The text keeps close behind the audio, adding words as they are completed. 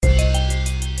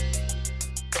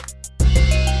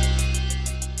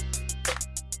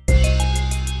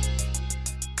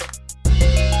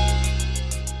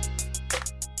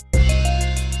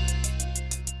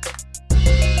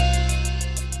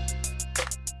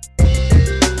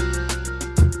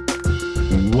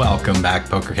Welcome back,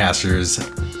 Pokercasters.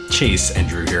 Chase and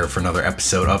Drew here for another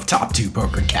episode of Top 2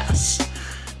 Pokercast.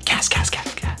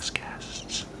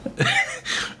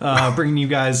 Bringing you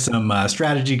guys some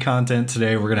strategy content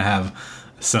today. We're going to have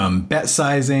some bet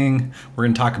sizing. We're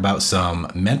going to talk about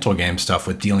some mental game stuff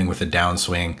with dealing with a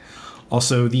downswing.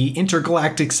 Also, the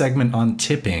intergalactic segment on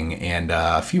tipping and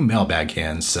a few mailbag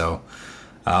hands. So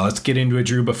let's get into it,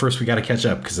 Drew. But first, we got to catch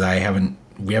up because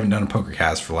we haven't done a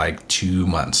Pokercast for like 2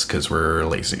 months because we're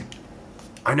lazy.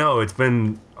 I know it's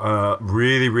been a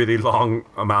really, really long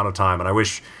amount of time, and I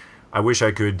wish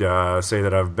I could say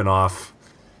that I've been off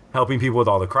helping people with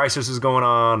all the crises going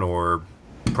on or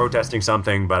protesting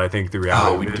something. But I think the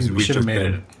reality is we should have made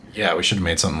it. Yeah, we should have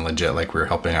made something legit, like we were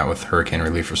helping out with hurricane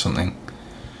relief or something.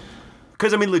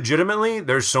 Because I mean, legitimately,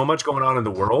 there's so much going on in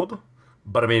the world.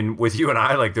 But I mean, with you and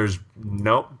I, like, there's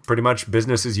pretty much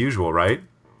business as usual, right?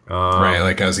 Right,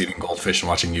 like I was eating goldfish and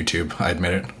watching YouTube. I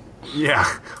admit it. Yeah,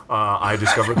 I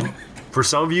discovered. For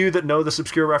some of you that know this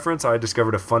obscure reference, I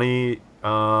discovered a funny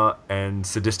and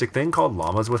sadistic thing called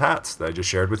Llamas with Hats that I just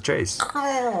shared with Chase.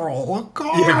 Carl.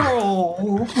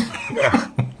 Yeah.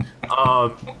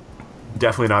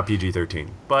 Definitely not PG-13.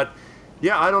 But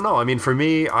yeah, I don't know. I mean, for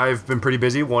me, I've been pretty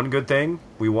busy. One good thing,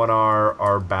 we won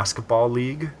our basketball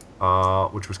league,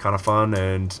 which was kind of fun,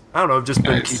 and I don't know, I've just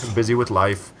been keeping busy with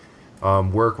life.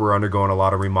 Work, we're undergoing a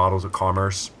lot of remodels at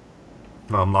Commerce.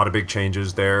 A lot of big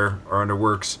changes there are under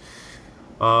works.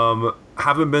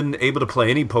 Haven't been able to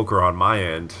play any poker on my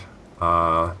end.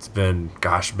 It's been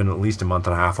at least a month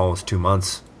and a half, almost 2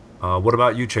 months. What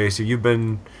about you, Chase? You've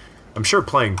been, I'm sure,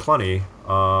 playing plenty.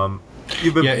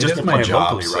 You've been just it is playing my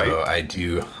job, locally, right?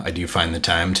 So I do find the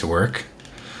time to work.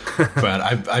 But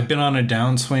I've been on a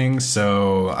downswing,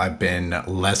 so I've been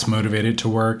less motivated to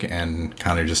work and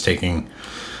kind of just taking,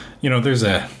 there's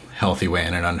a healthy way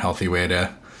and an unhealthy way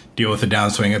to deal with the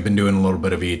downswing. I've been doing a little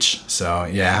bit of each. So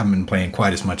yeah, I haven't been playing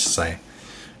quite as much as I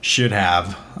should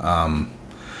have.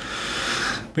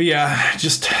 But yeah,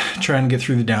 just trying to get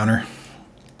through the downer.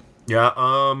 Yeah.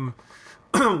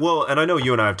 Well, and I know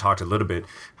you and I have talked a little bit.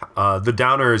 The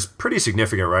downer is pretty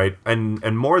significant, right?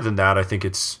 And more than that, I think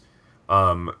it's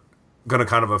going to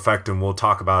kind of affect, and we'll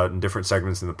talk about it in different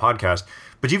segments in the podcast.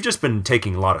 But you've just been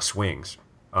taking a lot of swings,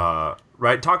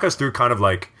 right? Talk us through kind of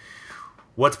like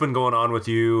what's been going on with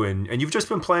you, and you've just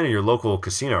been playing at your local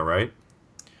casino, right?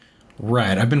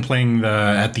 Right. I've been playing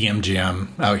at the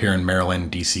MGM out here in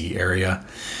Maryland, DC area.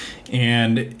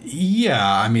 And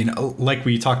yeah, I mean, like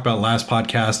we talked about last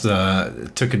podcast,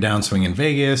 took a downswing in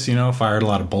Vegas, fired a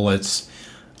lot of bullets.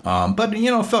 But,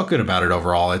 felt good about it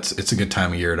overall. It's a good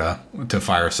time of year to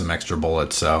fire some extra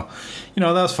bullets. So,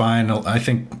 that was fine. I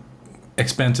think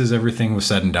expenses, everything was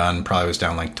said and done, probably was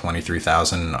down like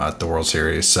 $23,000 at the World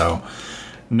Series. So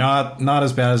not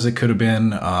as bad as it could have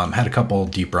been. Had a couple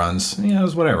deep runs. It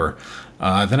was whatever.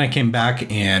 Then I came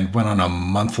back and went on a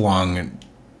month-long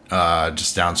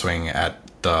just downswing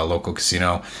at the local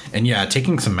casino. And yeah,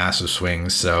 taking some massive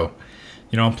swings. So,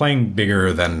 I'm playing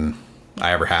bigger than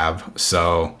I ever have.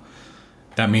 So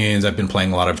that means I've been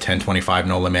playing a lot of 10-25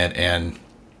 no limit. And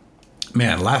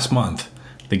man, last month,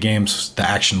 the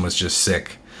action was just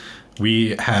sick.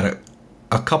 We had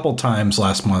a couple times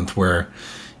last month where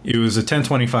it was a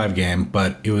 10-25 game,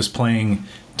 but it was playing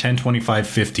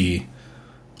 10-25-50,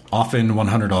 often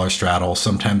 $100 straddle,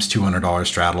 sometimes $200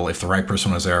 straddle. If the right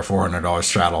person was there, a $400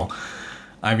 straddle.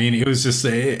 I mean, it was just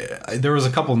there was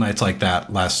a couple nights like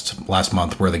that last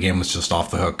month where the game was just off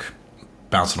the hook,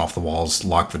 bouncing off the walls,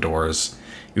 locked the doors.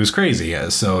 It was crazy.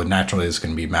 So naturally, it's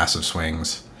going to be massive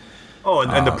swings. Oh,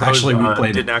 and the pros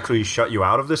didn't actually shut you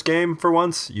out of this game for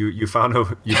once. You found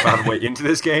a way into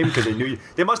this game because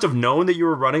they must have known that you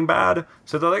were running bad.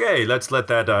 So they're like, hey, let's let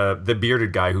that the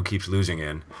bearded guy who keeps losing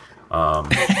in.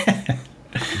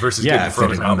 Versus if they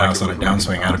didn't announce on a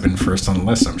downswing, I'd have been first on the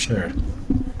list, I'm sure.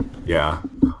 Yeah.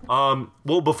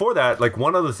 Well, before that, like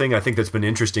one other thing I think that's been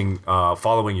interesting,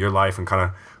 following your life and kind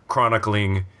of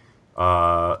chronicling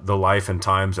the life and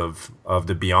times of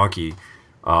the Bianchi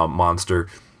monster.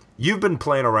 You've been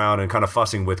playing around and kind of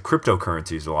fussing with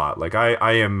cryptocurrencies a lot. Like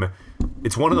I am,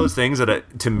 it's one of those things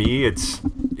that to me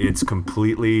it's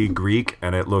completely Greek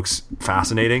and it looks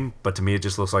fascinating, but to me it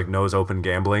just looks like nose open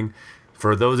gambling.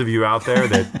 For those of you out there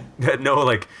that know,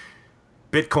 like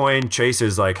Bitcoin, Chase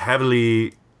is like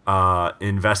heavily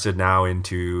invested now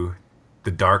into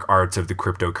the dark arts of the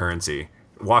cryptocurrency.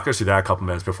 Walk us through that a couple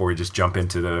minutes before we just jump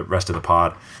into the rest of the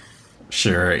pod.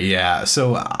 Sure, yeah.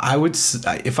 So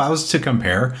if I was to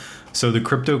compare, so the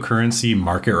cryptocurrency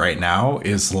market right now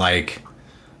is like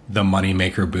the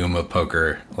moneymaker boom of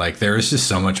poker. Like there is just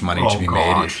so much money to be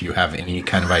made if you have any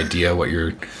kind of idea what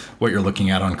you're looking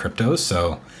at on crypto.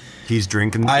 So he's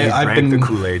drinking. I've been the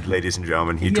Kool-Aid, ladies and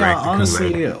gentlemen. He drank the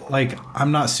honestly, Kool-Aid. like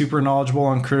I'm not super knowledgeable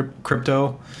on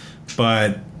crypto,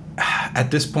 but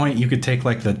at this point, you could take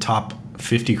like the top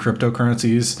 50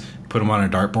 cryptocurrencies, put them on a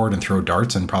dartboard, and throw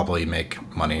darts, and probably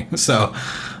make money. So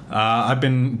I've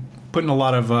been putting a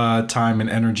lot of time and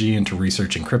energy into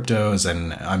researching cryptos,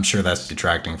 and I'm sure that's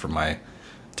detracting from my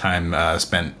time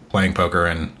spent playing poker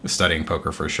and studying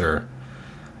poker for sure.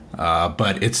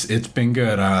 But it's been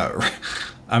good.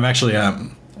 I'm actually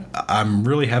I'm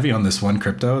really heavy on this one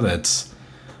crypto that's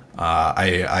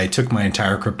I took my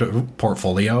entire crypto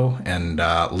portfolio and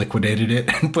liquidated it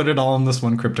and put it all in this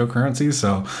one cryptocurrency.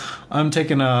 So I'm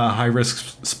taking a high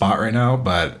risk spot right now,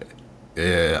 but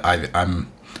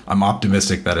I'm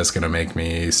optimistic that it's going to make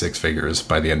me six figures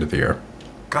by the end of the year.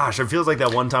 Gosh, it feels like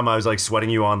that one time I was like sweating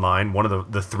you online, one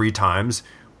of the 3 times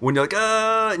when you're like,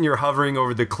 and you're hovering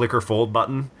over the click or fold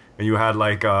button, and you had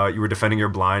like, you were defending your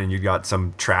blind and you got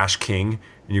some trash king,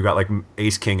 and you got like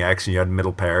ace king X, and you had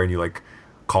middle pair, and you like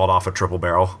called off a triple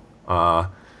barrel,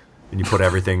 and you put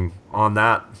everything on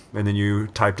that, and then you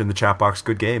typed in the chat box,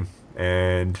 good game,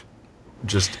 and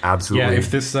just absolutely. Yeah,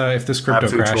 if this crypto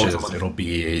crashes, it'll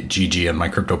be a GG in my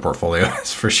crypto portfolio,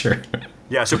 that's for sure.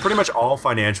 Yeah, so pretty much all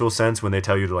financial sense when they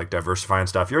tell you to like diversify and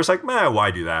stuff, you're just like, man,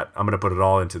 why do that? I'm going to put it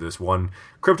all into this one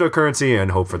cryptocurrency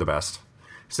and hope for the best.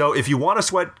 So if you want to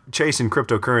sweat chasing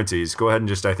cryptocurrencies, go ahead and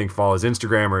just, I think, follow his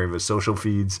Instagram or his social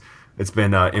feeds. It's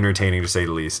been entertaining to say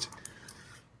the least.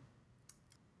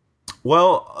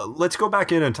 Well, let's go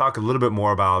back in and talk a little bit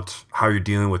more about how you're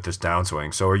dealing with this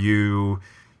downswing. So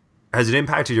has it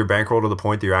impacted your bankroll to the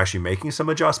point that you're actually making some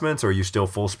adjustments, or are you still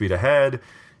full speed ahead,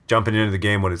 jumping into the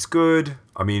game when it's good?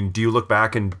 I mean, do you look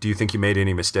back and do you think you made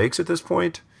any mistakes at this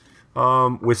point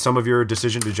with some of your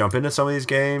decision to jump into some of these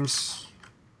games?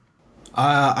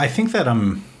 I think that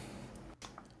I'm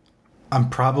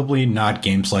probably not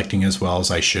game selecting as well as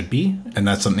I should be, and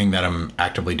that's something that I'm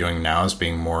actively doing now, is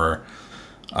being more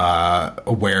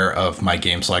aware of my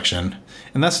game selection.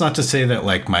 And that's not to say that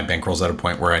like my bankroll's at a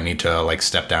point where I need to like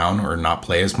step down or not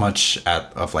play as much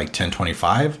of like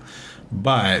 10-25,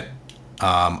 but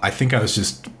I think I was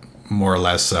just more or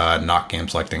less not game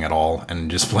selecting at all and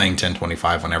just playing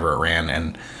 10-25 whenever it ran.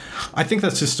 And I think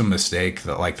that's just a mistake,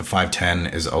 that like the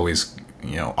 5-10 is always,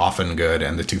 often good,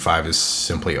 and the 2-5 is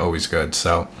simply always good.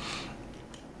 So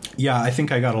yeah, I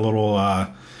think I got a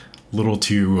little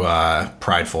too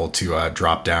prideful to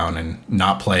drop down and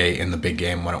not play in the big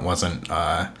game when it wasn't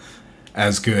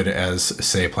as good as,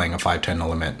 say, playing a 5-10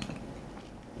 limit.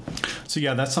 So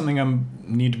yeah, that's something I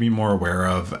need to be more aware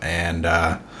of, and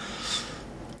my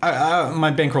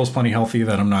bankroll's plenty healthy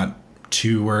that I'm not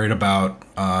too worried about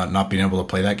not being able to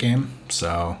play that game.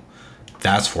 So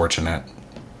that's fortunate.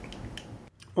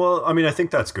 Well, I mean, I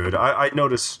think that's good. I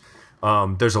notice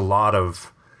there's a lot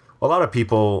of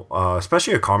people,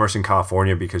 especially at Commerce in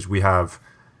California, because we have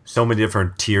so many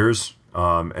different tiers,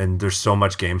 and there's so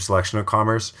much game selection at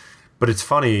Commerce. But it's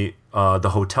funny,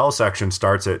 the hotel section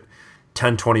starts at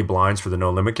 10-20 blinds for the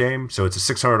no limit game, so it's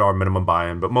a $600 minimum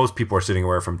buy-in. But most people are sitting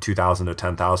anywhere from $2,000 to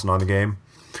 $10,000 on the game.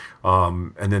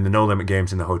 And then the no limit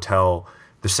games in the hotel,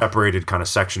 the separated kind of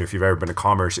section, if you've ever been to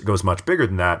Commerce, it goes much bigger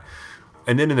than that.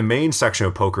 And then in the main section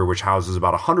of poker, which houses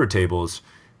about 100 tables,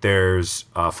 there's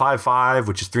a 5-5,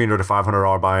 which is $300 to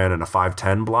 $500 buy-in, and a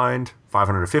 5-10 blind,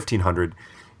 $500 to $1,500.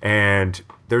 And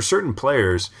there's certain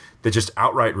players that just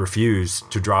outright refuse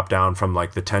to drop down from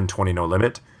like the 10-20 no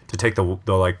limit to take the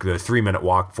 3-minute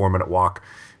walk, 4-minute walk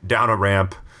down a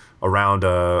ramp around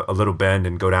a little bend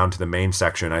and go down to the main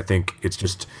section. I think it's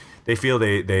just they feel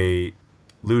they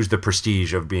lose the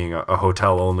prestige of being a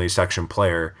hotel-only section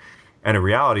player. And in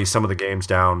reality, some of the games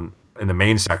down in the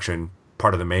main section,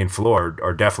 part of the main floor,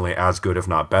 are definitely as good, if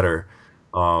not better.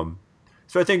 So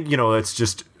I think, it's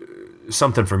just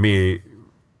something for me.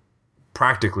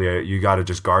 Practically, you got to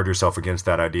just guard yourself against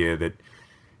that idea that,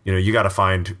 you got to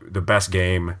find the best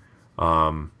game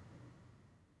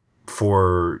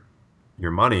for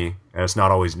your money, and it's not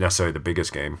always necessarily the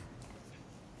biggest game.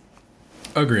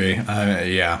 Agree.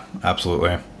 Yeah,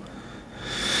 absolutely.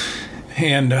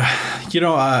 And,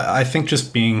 I think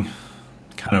just being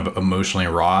kind of emotionally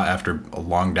raw after a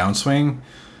long downswing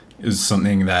is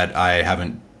something that I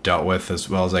haven't dealt with as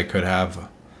well as I could have.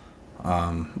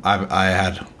 I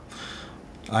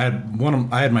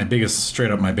had my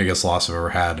biggest loss I've ever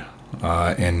had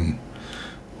in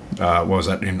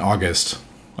August.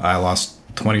 I lost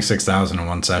 26,000 in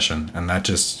one session, and that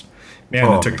just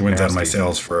it took the wind out of my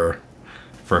sails for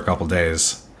a couple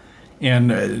days.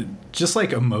 And just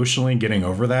like emotionally getting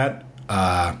over that,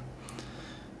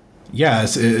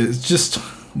 it's just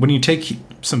when you take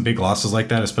some big losses like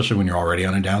that, especially when you're already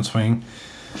on a downswing,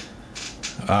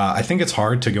 I think it's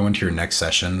hard to go into your next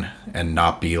session and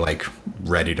not be like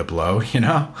ready to blow, you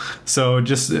know? So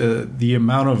just the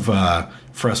amount of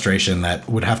frustration that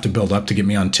would have to build up to get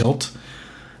me on tilt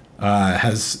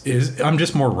I'm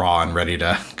just more raw and ready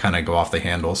to kind of go off the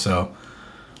handle. So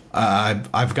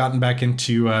I've gotten back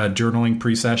into journaling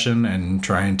pre-session and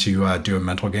trying to do a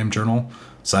mental game journal.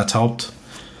 So that's helped.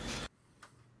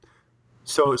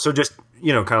 So just,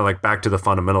 kind of like back to the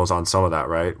fundamentals on some of that,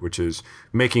 right? Which is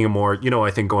making a more,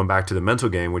 I think going back to the mental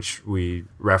game, which we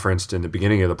referenced in the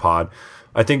beginning of the pod,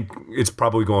 I think it's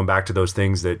probably going back to those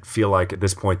things that feel like at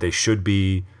this point they should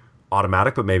be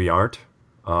automatic, but maybe aren't.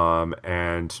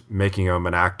 And making them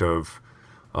an act of,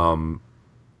 a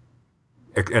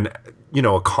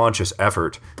conscious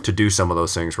effort to do some of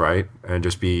those things, right? And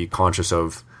just be conscious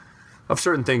of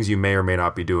certain things you may or may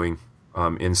not be doing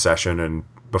in session and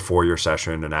before your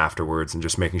session and afterwards, and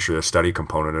just making sure the study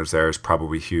component is there is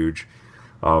probably huge.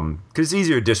 Because it's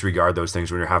easier to disregard those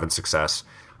things when you're having success.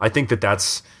 I think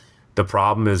that's the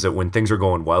problem, is that when things are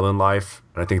going well in life,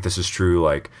 and I think this is true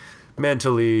like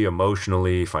mentally,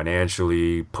 emotionally,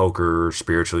 financially, poker,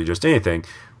 spiritually, just anything,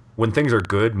 when things are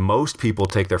good, most people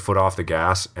take their foot off the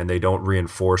gas and they don't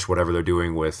reinforce whatever they're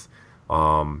doing with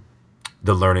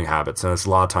the learning habits. And it's a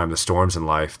lot of time the storms in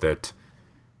life that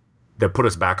put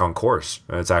us back on course.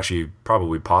 And it's actually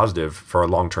probably positive for our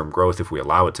long-term growth if we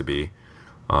allow it to be.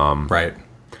 Right.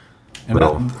 And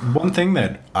one thing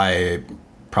that I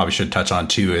probably should touch on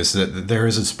too is that there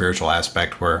is a spiritual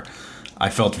aspect where I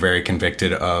felt very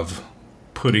convicted of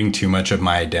putting too much of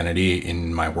my identity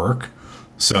in my work.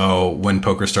 So when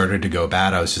poker started to go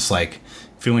bad, I was just like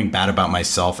feeling bad about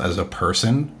myself as a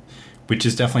person, which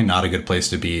is definitely not a good place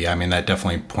to be. I mean, that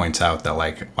definitely points out that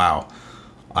like, wow,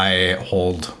 I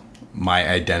hold my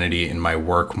identity in my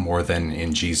work more than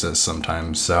in Jesus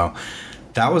sometimes. So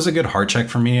that was a good heart check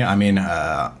for me. I mean,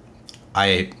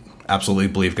 I absolutely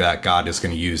believe that God is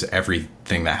going to use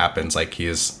everything that happens. Like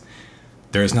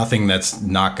there's nothing that's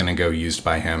not going to go used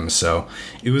by him. So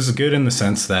it was good in the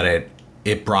sense that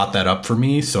it brought that up for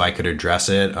me so I could address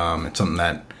it. It's something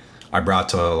that I brought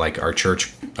to like our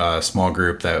church small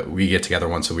group that we get together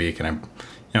once a week. And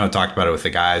I talked about it with the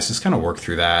guys, just kind of worked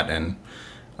through that. And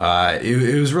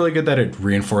it was really good that it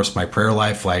reinforced my prayer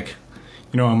life. Like,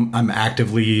 I'm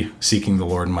actively seeking the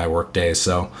Lord in my work day.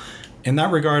 So in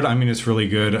that regard, I mean, it's really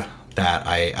good that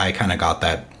I kind of got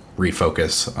that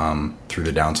refocus through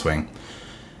the downswing.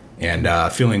 And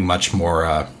feeling much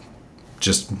more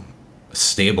just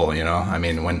stable, I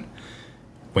mean,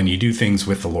 when you do things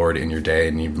with the Lord in your day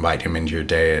and you invite him into your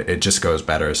day, it just goes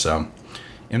better. So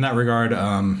in that regard,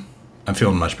 I'm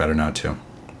feeling much better now too.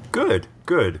 Good.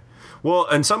 Well,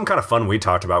 and something kind of fun we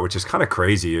talked about, which is kind of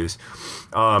crazy, is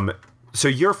so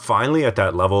you're finally at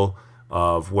that level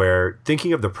of where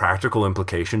thinking of the practical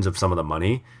implications of some of the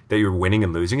money that you're winning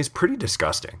and losing is pretty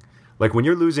disgusting. Like when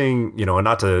you're losing, and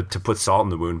not to put salt in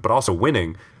the wound, but also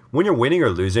winning, when you're winning or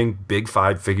losing big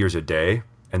 5 figures a day,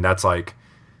 and that's like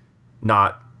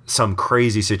not some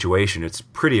crazy situation. It's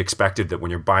pretty expected that when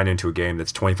you're buying into a game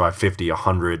that's 25, 50,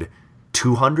 100,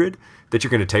 200, that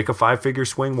you're going to take a 5-figure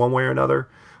swing one way or another.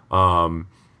 To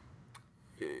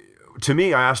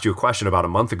me, I asked you a question about a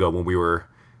month ago when we were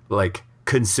like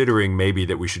considering maybe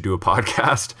that we should do a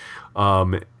podcast.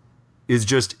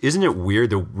 Isn't it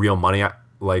weird, the real money,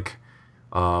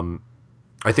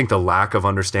 I think the lack of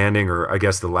understanding, or I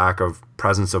guess the lack of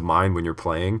presence of mind when you're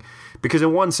playing, because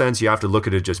in one sense you have to look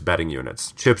at it just betting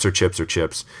units, chips are chips or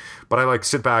chips. But I like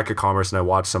sit back at Commerce and I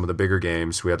watch some of the bigger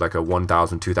games. We had like a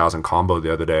 1,000, 2,000 combo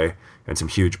the other day and some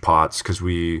huge pots because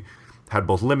we had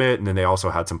both limit and then they also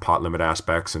had some pot limit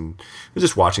aspects, and I was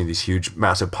just watching these huge,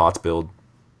 massive pots build.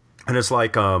 And it's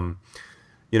like, my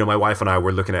wife and I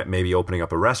were looking at maybe opening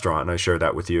up a restaurant, and I shared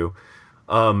that with you.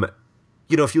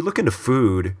 If you look into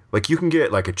food, like you can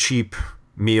get like a cheap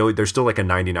meal. There's still like a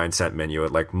 99-cent menu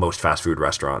at like most fast food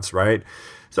restaurants, right?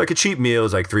 So like a cheap meal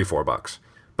is like $3-4.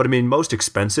 But I mean, most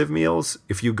expensive meals,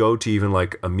 if you go to even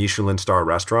like a Michelin star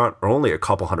restaurant, are only a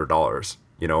couple $100,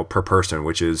 per person,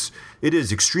 it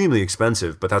is extremely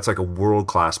expensive, but that's like a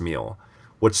world-class meal.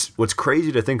 What's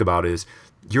crazy to think about is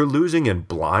you're losing in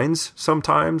blinds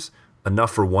sometimes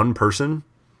enough for one person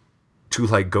to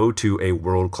like go to a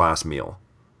world-class meal.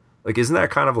 Like, isn't that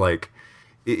kind of like,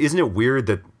 isn't it weird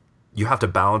that you have to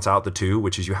balance out the two,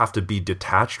 which is you have to be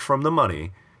detached from the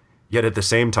money, yet at the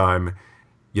same time,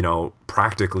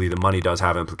 practically the money does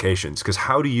have implications. Because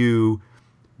how do you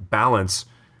balance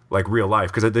like real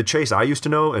life. Because the Chase I used to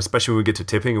know, especially when we get to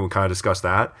tipping and we kind of discuss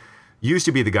that, used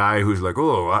to be the guy who's like,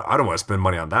 oh, I don't want to spend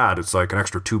money on that. It's like an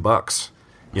extra $2,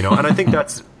 you know. And I think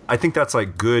that's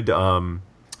like good.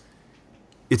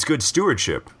 It's good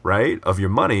stewardship, right, of your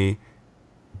money.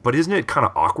 But isn't it kind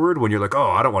of awkward when you're like,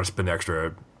 oh, I don't want to spend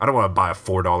extra. I don't want to buy a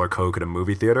 $4 Coke at a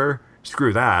movie theater.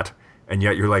 Screw that. And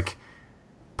yet you're like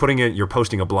you're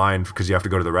posting a blind because you have to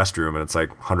go to the restroom, and it's like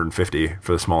 150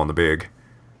 for the small and the big.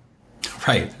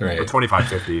 Right. Or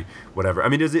 25.50, whatever. I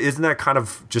mean, isn't that kind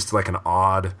of just like an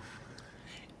odd?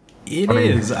 It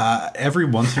is. Every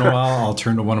once in a while, I'll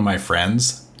turn to one of my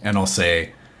friends and I'll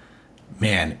say,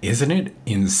 man, isn't it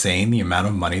insane the amount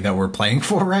of money that we're playing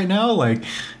for right now? Like,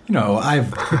 you know, I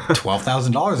have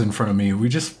 $12,000 in front of me. We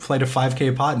just played a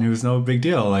 5K pot and it was no big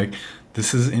deal. Like,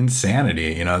 this is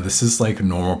insanity. You know, this is like a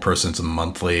normal person's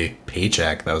monthly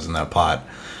paycheck that was in that pot.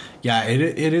 Yeah, it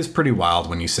is pretty wild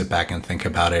when you sit back and think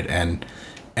about it.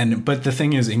 But the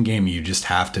thing is, in game, you just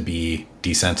have to be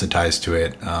desensitized to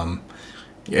it.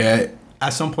 Yeah, at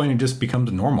some point, it just becomes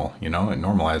normal. You know, it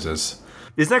normalizes.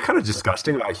 Isn't that kind of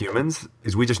disgusting about humans?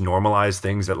 Is we just normalize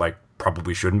things that like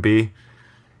probably shouldn't be?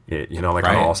 You know, like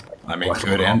right. on all. I mean,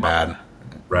 good and bad.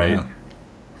 Right.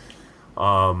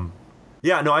 Yeah.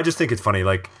 Yeah, no, I just think it's funny.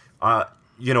 Like,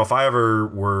 you know, if I ever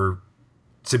were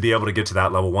to be able to get to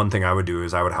that level, one thing I would do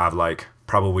is I would have like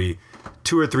probably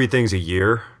 2 or 3 things a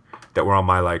year that were on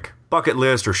my like bucket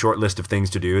list or short list of things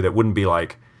to do that wouldn't be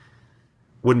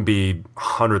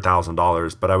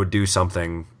 $100,000, but I would do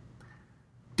something,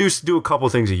 do a couple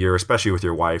things a year, especially with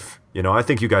your wife. You know, I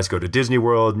think you guys go to Disney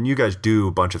World and you guys do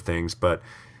a bunch of things, but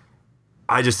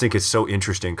I just think it's so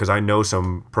interesting because I know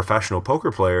some professional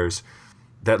poker players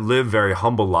that live very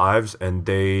humble lives, and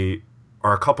they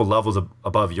are a couple levels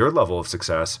above your level of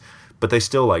success, but they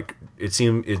still like it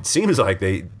seems like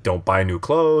they don't buy new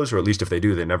clothes, or at least if they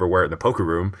do, they never wear it in the poker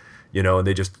room, you know, and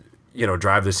they just, you know,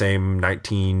 drive the same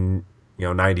 98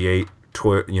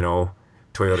 Toyota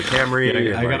Camry.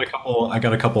 Yeah, I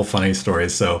got a couple funny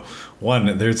stories. So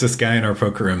one, there's this guy in our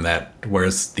poker room that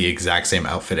wears the exact same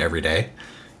outfit every day,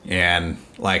 and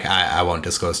like I won't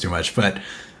disclose too much, but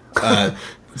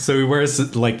so he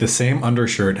wears like the same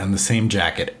undershirt and the same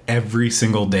jacket every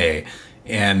single day.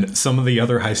 And some of the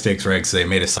other high stakes regs, they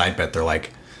made a side bet. They're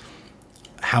like,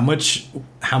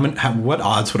 what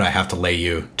odds would I have to lay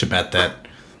you to bet that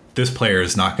this player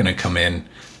is not going to come in?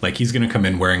 Like, he's going to come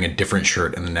in wearing a different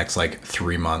shirt in the next like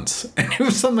 3 months. And it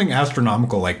was something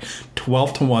astronomical, like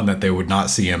 12-1 that they would not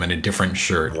see him in a different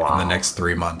shirt in the next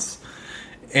 3 months.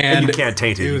 And you can't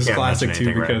taint it. It was classic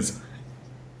too, because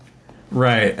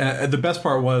right. The best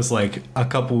part was like a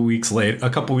couple weeks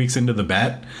into the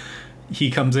bet,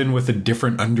 he comes in with a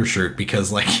different undershirt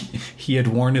because like he had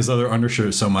worn his other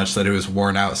undershirt so much that it was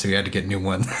worn out, so he had to get new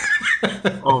ones.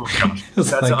 Oh my gosh,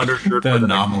 that's like an undershirt. The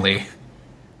anomaly.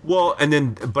 Well, and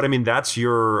then, but I mean, that's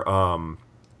your.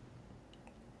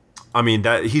 I mean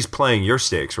that he's playing your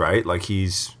stakes, right? Like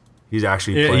he's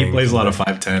actually playing. He plays a lot of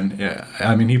 5-10. Yeah,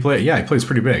 I mean he plays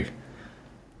pretty big.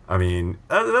 I mean,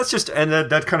 that's just, and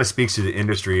that kind of speaks to the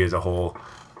industry as a whole.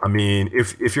 I mean,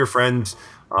 if your friend,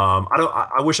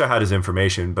 I wish I had his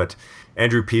information, but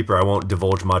Andrew Pieper, I won't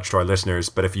divulge much to our listeners,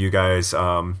 but if you guys,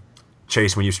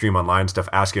 Chase, when you stream online stuff,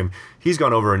 ask him. He's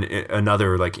gone over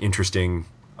another like interesting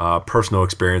personal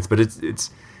experience, but it's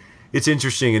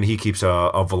interesting, and he keeps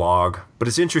a vlog. But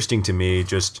it's interesting to me,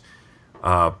 just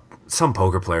some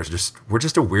poker players we're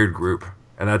just a weird group,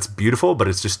 and that's beautiful, but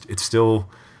it's still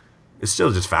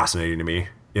just fascinating to me,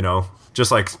 you know. Just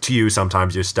like to you,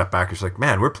 sometimes you step back and you're like,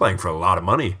 man, we're playing for a lot of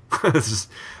money.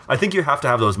 I think you have to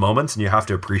have those moments, and you have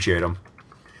to appreciate them,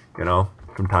 you know,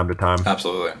 from time to time.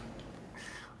 Absolutely.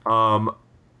 All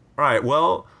right.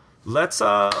 Well, let's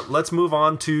move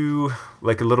on to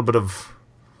like a little bit of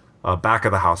back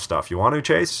of the house stuff. You want to,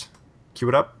 Chase? Cue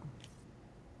it up.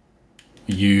 What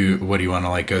do you want to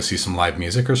like go see some live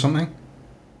music or something?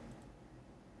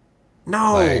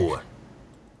 No.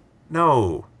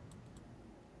 No.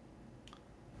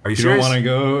 Are you serious?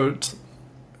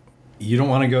 You don't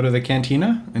want to go to the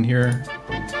cantina and hear?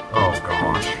 Oh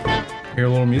gosh. Hear a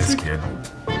little music? This kid.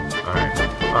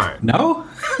 All right. No.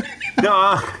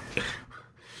 No.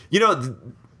 You know.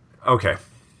 Okay.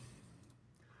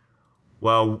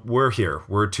 Well, we're here.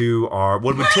 We're to our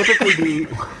what would typically be.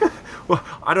 Well,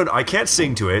 I don't know. I can't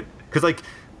sing to it because like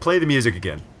play the music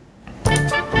again. You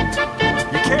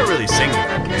can't really sing to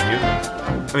that, can you?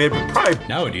 I mean, it probably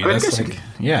no, dude. That's like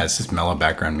it's just mellow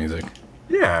background music.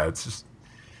 Yeah, it's just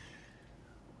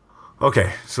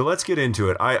okay. So let's get into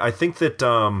it. I think that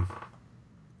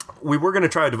we were going to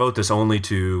try to devote this only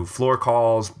to floor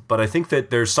calls, but I think that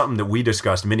there's something that we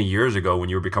discussed many years ago when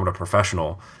you were becoming a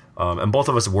professional, and both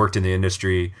of us have worked in the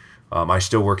industry. I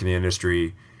still work in the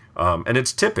industry, and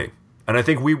it's tipping. And I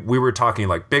think we were talking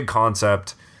like big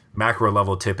concept, macro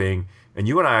level tipping, and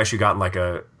you and I actually got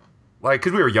in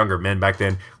because we were younger men back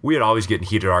then, we would always get in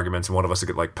heated arguments, and one of us would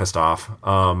get like pissed off.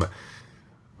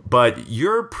 But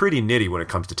you're pretty nitty when it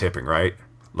comes to tipping, right?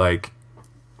 Like,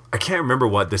 I can't remember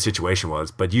what the situation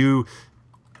was, but you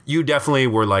definitely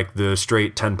were like the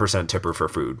straight 10% tipper for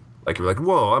food. Like, you're like,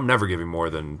 whoa, I'm never giving more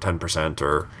than 10%,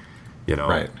 or,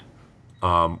 Right.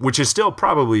 Which is still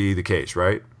probably the case,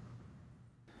 right?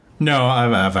 No,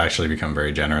 I've actually become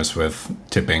very generous with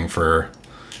tipping for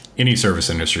any service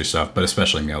industry stuff, but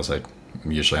especially meals. I'm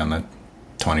usually on the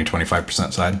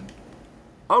 20-25% side.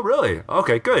 Oh, really?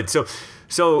 Okay, good. So,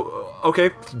 okay,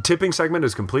 tipping segment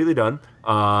is completely done.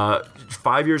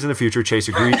 5 years in the future, Chase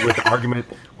agreed with the argument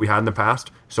we had in the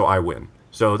past, so I win.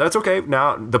 So that's okay.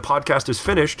 Now the podcast is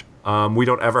finished. We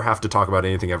don't ever have to talk about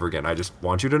anything ever again. I just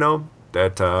want you to know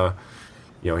that,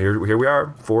 here we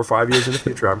are, 4 or 5 years in the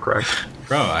future. I'm correct.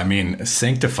 Bro, I mean,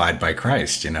 sanctified by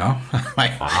Christ,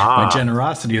 my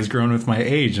generosity has grown with my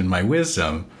age and my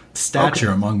wisdom,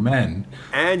 stature among men.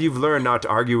 And you've learned not to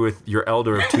argue with your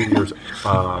elder of 2 years,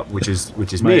 which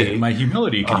is me. My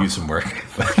humility could use some work.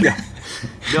 Yeah.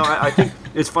 No, I think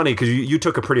it's funny because you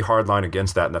took a pretty hard line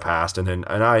against that in the past, and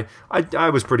I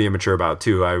was pretty immature about it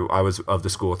too. I was of the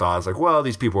school of thought. I was like, well,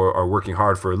 these people are working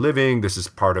hard for a living. This is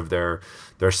part of their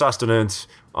sustenance,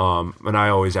 and I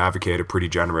always advocated pretty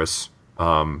generous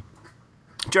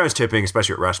tipping,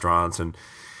 especially at restaurants, and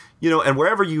and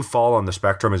wherever you fall on the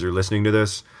spectrum as you're listening to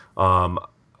this.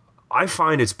 I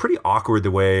find it's pretty awkward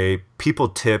the way people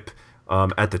tip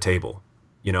at the table.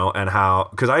 And how,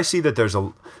 because I see that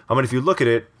if you look at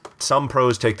it, some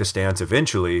pros take the stance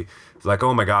eventually, like,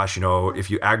 oh my gosh, if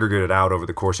you aggregate it out over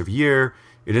the course of a year,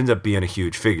 it ends up being a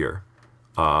huge figure,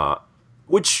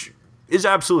 which is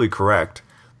absolutely correct.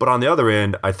 But on the other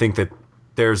end, I think that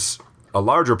there's a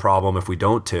larger problem if we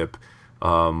don't tip,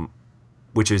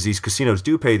 which is these casinos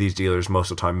do pay these dealers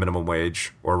most of the time minimum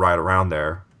wage or right around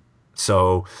there.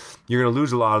 So you're going to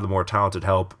lose a lot of the more talented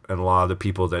help and a lot of the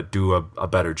people that do a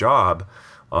better job.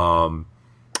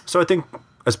 So I think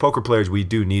as poker players, we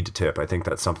do need to tip. I think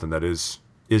that's something that is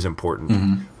important.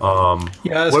 Mm-hmm.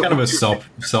 It's kind of a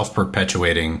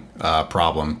self-perpetuating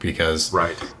problem because,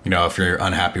 right. If you're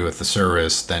unhappy with the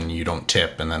service, then you don't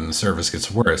tip, and then the service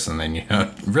gets worse, and then you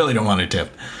really don't want to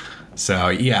tip. So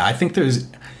yeah, I think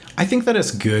that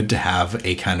it's good to have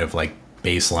a kind of like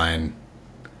baseline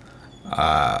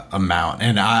amount,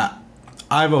 and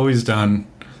I've always done,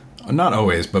 not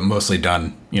always, but mostly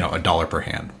done, $1 per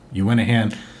hand. You win a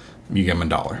hand, you give them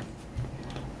 $1.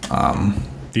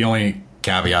 The only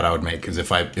caveat I would make is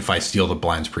if I steal the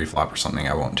blinds pre-flop or something,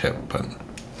 I won't tip. But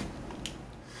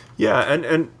yeah,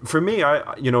 and for me,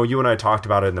 you and I talked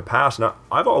about it in the past. Now,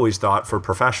 I've always thought for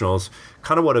professionals,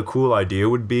 kind of what a cool idea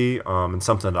would be, and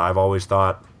something that I've always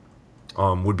thought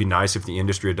would be nice if the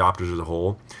industry adopted as a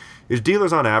whole, is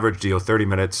dealers on average deal 30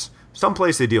 minutes. Some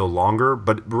place they deal longer,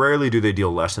 but rarely do they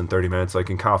deal less than 30 minutes. Like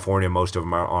in California, most of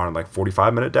them are on like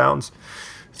 45-minute downs.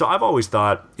 So I've always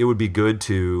thought it would be good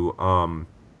to,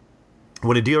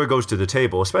 when a dealer goes to the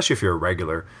table, especially if you're a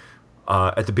regular,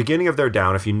 at the beginning of their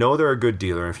down, if you know they're a good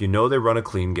dealer, if you know they run a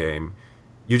clean game,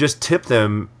 you just tip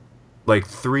them like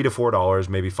 $3 to $4,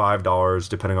 maybe $5,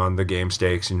 depending on the game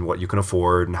stakes and what you can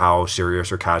afford and how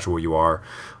serious or casual you are.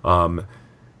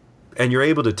 And you're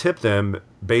able to tip them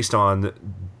based on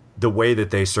the way that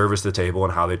they service the table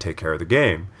and how they take care of the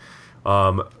game.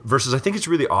 Versus I think it's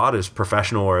really odd as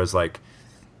professional or as like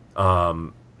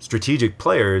strategic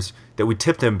players that we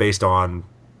tip them based on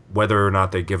whether or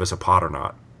not they give us a pot or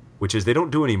not, which is they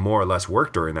don't do any more or less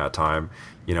work during that time,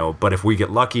 but if we get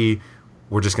lucky,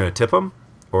 we're just going to tip them,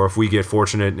 or if we get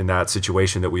fortunate in that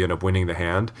situation that we end up winning the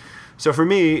hand. So for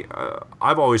me,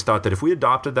 I've always thought that if we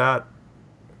adopted that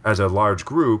as a large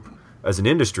group, as an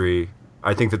industry,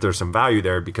 I think that there's some value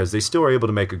there because they still are able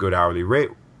to make a good hourly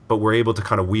rate, but we're able to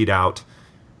kind of weed out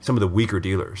some of the weaker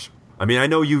dealers. I mean, I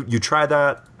know you tried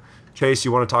that. Chase,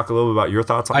 you want to talk a little bit about your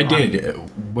thoughts on that? I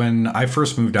did. When I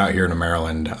first moved out here to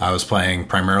Maryland, I was playing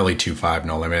primarily 2-5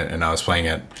 no limit, and I was playing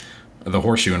at the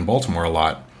Horseshoe in Baltimore a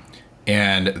lot.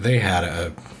 And they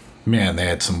had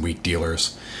some weak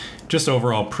dealers. Just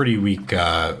overall pretty weak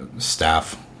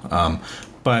staff.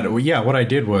 But yeah, what I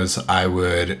did was I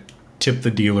would tip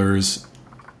the dealers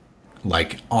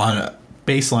like on a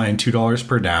baseline $2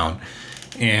 per down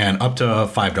and up to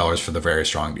 $5 for the very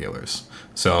strong dealers.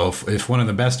 So if one of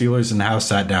the best dealers in the house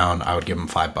sat down, I would give them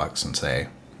 $5 and say,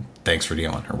 thanks for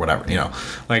dealing or whatever,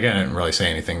 like I didn't really say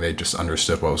anything. They just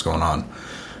understood what was going on.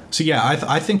 So yeah,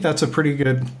 I think that's a pretty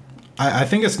good, I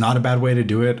think it's not a bad way to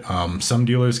do it. Some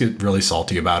dealers get really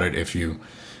salty about it if you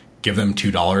give them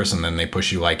 $2 and then they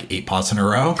push you like 8 pots in a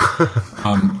row,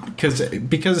 because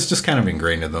it's just kind of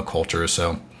ingrained in the culture.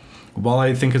 So while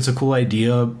I think it's a cool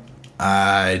idea,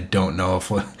 I don't know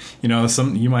if,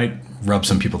 you might rub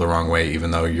some people the wrong way,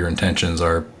 even though your intentions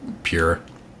are pure.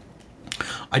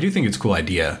 I do think it's a cool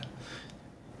idea,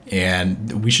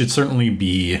 and we should certainly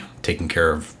be taking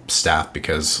care of staff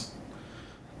because,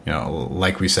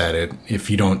 like we said,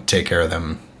 if you don't take care of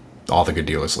them, all the good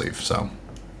dealers leave. So,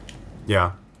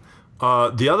 yeah.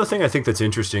 The other thing I think that's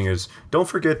interesting is don't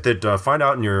forget that find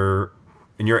out in your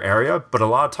area, but a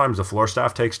lot of times the floor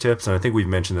staff takes tips, and I think we've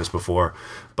mentioned this before,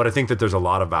 but I think that there's a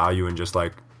lot of value in just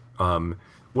like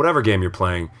whatever game you're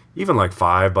playing, even like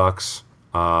 $5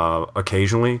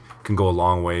 occasionally can go a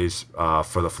long ways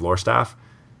for the floor staff,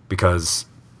 because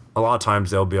a lot of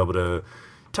times they'll be able to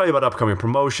tell you about upcoming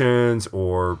promotions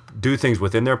or do things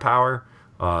within their power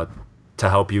to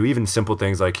help you. Even simple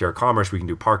things like here at Commerce, we can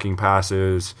do parking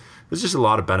passes. There's just a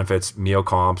lot of benefits, meal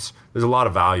comps. There's a lot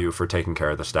of value for taking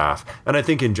care of the staff. And I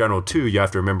think in general, too, you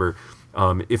have to remember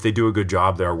if they do a good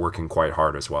job, they're working quite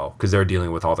hard as well because they're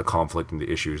dealing with all the conflict and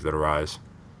the issues that arise.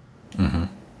 Mm-hmm.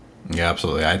 Yeah,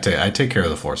 absolutely. I take care of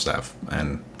the floor staff.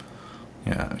 And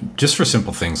yeah, just for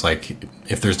simple things like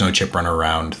if there's no chip runner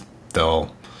around,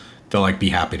 they'll like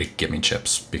be happy to get me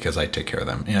chips because I take care of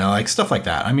them. Like stuff like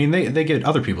that. I mean, they get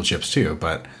other people chips too,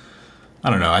 but I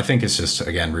don't know. I think it's just,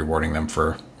 again, rewarding them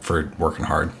for working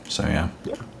hard. So, yeah.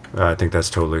 I think that's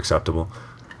totally acceptable.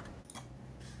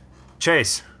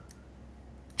 Chase,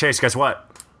 guess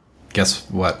what? Guess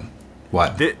what?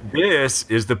 What? This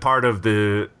is the part of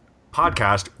the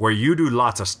podcast where you do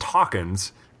lots of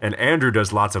talkings and Andrew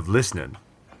does lots of listening.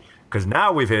 Because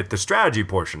now we've hit the strategy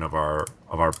portion of our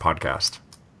podcast.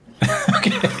 Okay.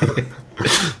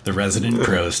 The resident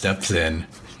pro steps in.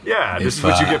 Yeah, this is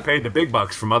what you get paid the big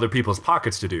bucks from other people's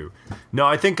pockets to do. No,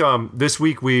 I think this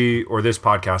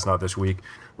podcast, not this week,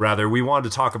 rather, we wanted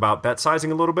to talk about bet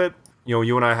sizing a little bit.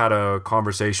 You and I had a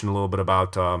conversation a little bit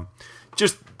about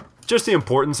just the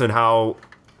importance and how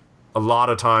a lot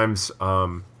of times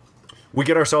we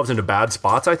get ourselves into bad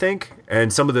spots, I think.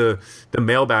 And some of the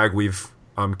mailbag we've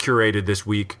curated this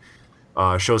week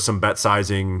shows some bet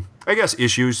sizing, I guess,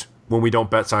 issues when we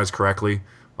don't bet size correctly.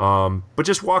 But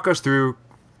just walk us through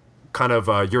kind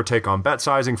of your take on bet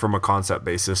sizing from a concept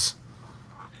basis.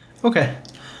 Okay.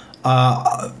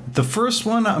 The first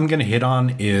one I'm going to hit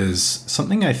on is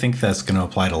something I think that's going to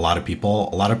apply to a lot of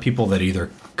people. A lot of people that either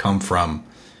come from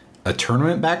a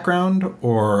tournament background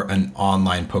or an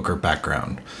online poker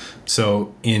background.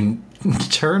 So in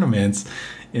tournaments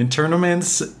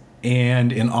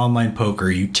and in online poker,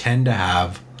 you tend to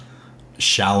have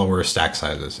shallower stack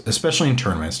sizes, especially in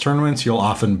tournaments. Tournaments, you'll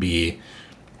often be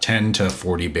 10 to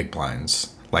 40 big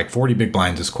blinds. Like 40 big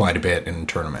blinds is quite a bit in a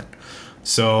tournament.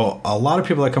 So a lot of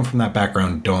people that come from that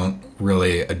background don't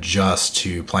really adjust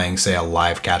to playing, say, a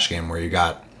live cash game where you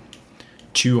got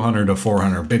 200 to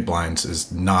 400 big blinds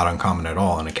is not uncommon at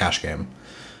all in a cash game.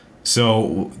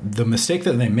 So the mistake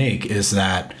that they make is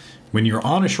that when you're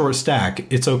on a short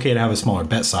stack, it's okay to have a smaller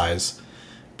bet size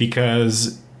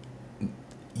because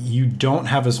you don't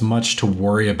have as much to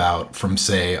worry about from,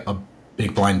 say, a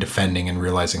big blind defending and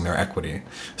realizing their equity.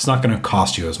 It's not going to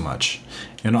cost you as much.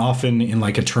 And often in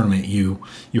like a tournament, you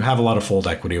have a lot of fold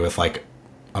equity with like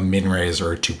a min raise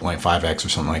or a 2.5x or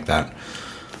something like that.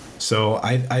 So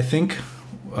I think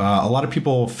a lot of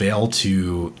people fail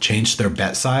to change their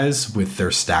bet size with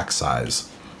their stack size.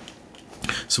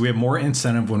 So we have more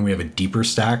incentive when we have a deeper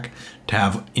stack to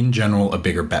have, in general, a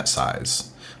bigger bet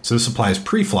size. So this applies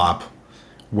pre-flop,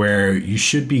 where you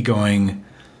should be when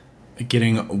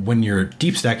you're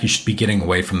deep stack, you should be getting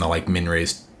away from the like min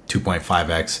raise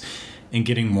 2.5x and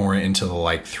getting more into the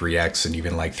like 3x and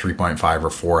even like 3.5 or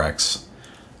 4x.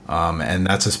 And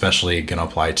that's especially going to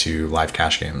apply to live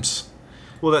cash games.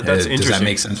 Well, that's interesting. Does that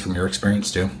make sense from your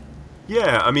experience too?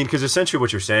 Yeah, I mean, because essentially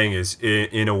what you're saying is,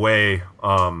 in a way,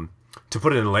 to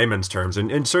put it in layman's terms,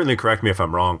 and certainly correct me if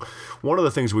I'm wrong, one of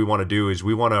the things we want to do is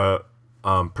we want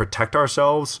to protect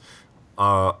ourselves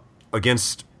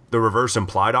against the reverse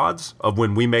implied odds of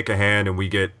when we make a hand and we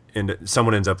get into,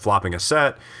 someone ends up flopping a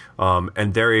set,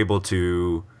 and they're able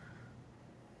to,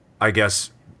 I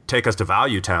guess, take us to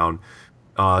value town.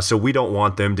 So we don't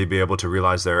want them to be able to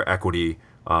realize their equity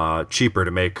cheaper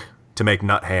to make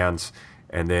nut hands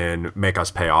and then make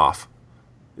us pay off.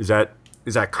 Is that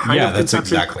kind of? Yeah, that's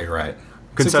exactly right.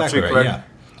 Conceptually correct. Yeah.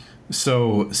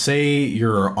 So say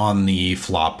you're on the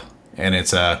flop and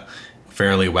it's a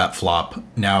fairly wet flop.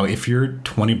 Now, if you're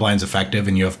 20 blinds effective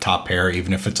and you have top pair,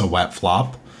 even if it's a wet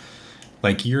flop,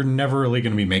 like, you're never really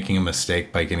going to be making a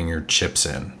mistake by getting your chips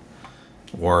in,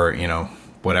 or, you know,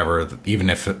 whatever, even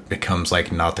if it becomes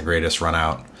like not the greatest run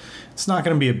out. It's not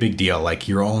going to be a big deal. Like,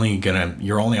 you're only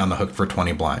on the hook for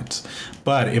 20 blinds.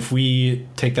 But if we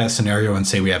take that scenario and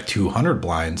say we have 200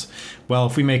 blinds, well,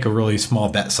 if we make a really small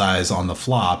bet size on the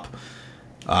flop,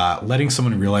 letting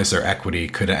someone realize their equity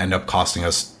could end up costing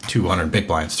us 200 big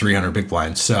blinds, 300 big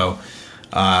blinds. So,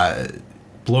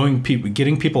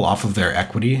 getting people off of their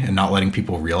equity and not letting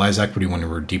people realize equity when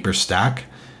we're deeper stack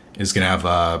is going to have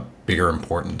a bigger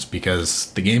importance,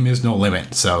 because the game is no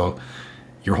limit. So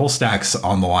your whole stack's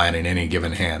on the line in any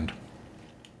given hand.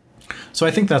 So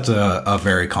I think that's a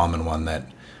very common one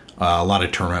that a lot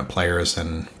of tournament players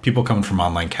and people coming from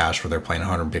online cash where they're playing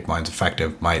 100 big blinds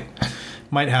effective might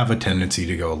have a tendency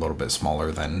to go a little bit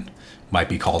smaller than might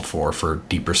be called for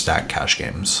deeper stack cash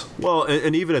games. Well,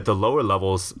 and even at the lower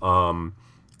levels,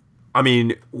 I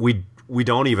mean, we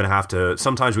don't even have to.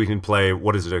 Sometimes we can play,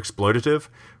 what is it, exploitative,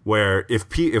 where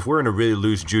if we're in a really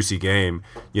loose, juicy game,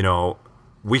 you know,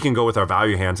 we can go with our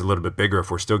value hands a little bit bigger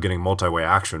if we're still getting multi-way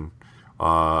action.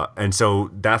 And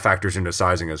so that factors into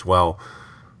sizing as well.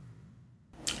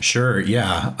 Sure,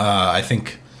 yeah. I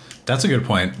think that's a good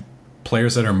point.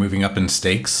 Players that are moving up in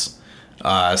stakes,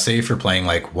 say if you're playing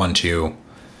like 1-2,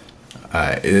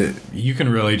 you can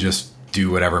really just do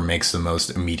whatever makes the most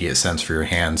immediate sense for your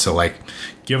hand. So like,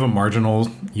 you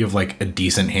have like a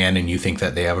decent hand and you think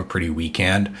that they have a pretty weak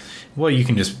hand. Well, you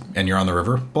can and you're on the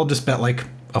river, well, just bet like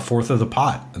a fourth of the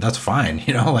pot. That's fine.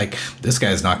 You know, like, this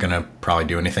guy's not going to probably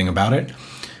do anything about it.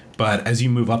 But as you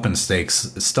move up in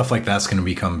stakes, stuff like that's going to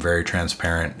become very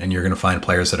transparent, and you're going to find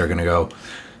players that are going to go,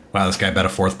 wow, this guy bet a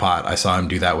fourth pot. I saw him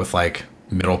do that with like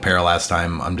middle pair last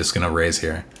time. I'm just going to raise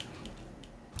here.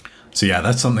 So yeah,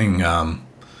 that's something a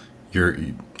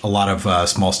lot of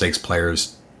small stakes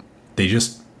players, they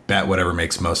just bet whatever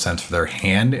makes most sense for their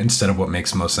hand instead of what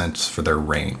makes most sense for their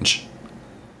range.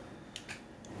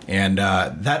 And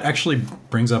that actually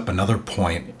brings up another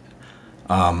point.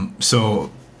 So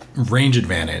range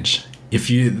advantage.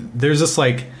 There's this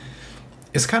like,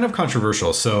 it's kind of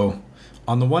controversial. So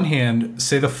on the one hand,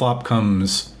 say the flop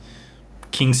comes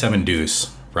king 7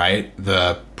 deuce, right?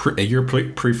 You're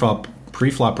pre-flop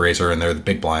raiser and they're the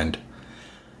big blind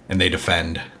and they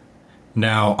defend.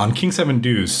 Now on king 7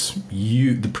 deuce,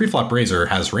 the pre-flop raiser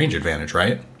has range advantage,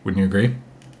 right? Wouldn't you agree?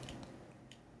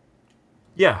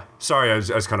 Yeah, sorry, I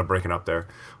was kind of breaking up there.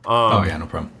 Oh yeah, no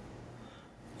problem.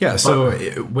 Yeah, so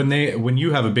when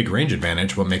you have a big range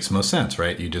advantage, what makes most sense,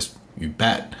 right? You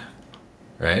bet,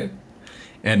 right?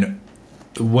 And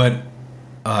what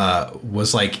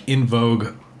was like in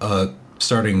vogue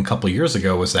starting a couple of years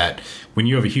ago was that when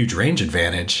you have a huge range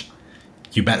advantage,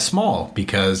 you bet small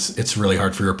because it's really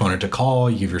hard for your opponent to call.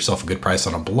 You give yourself a good price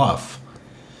on a bluff.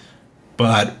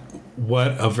 But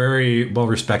what a very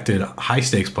well-respected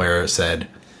high-stakes player said,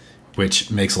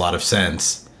 which makes a lot of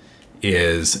sense,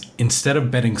 is instead of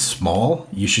betting small,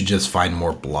 you should just find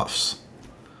more bluffs.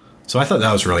 So I thought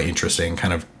that was really interesting,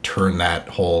 kind of turn that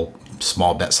whole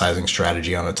small bet sizing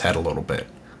strategy on its head a little bit.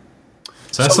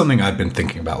 So that's something I've been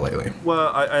thinking about lately.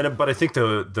 Well, but I think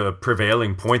the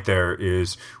prevailing point there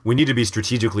is we need to be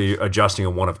strategically adjusting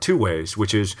in one of two ways,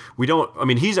 which is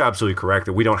he's absolutely correct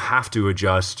that we don't have to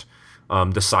adjust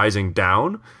the sizing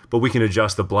down, but we can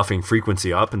adjust the bluffing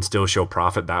frequency up and still show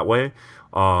profit that way.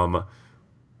 But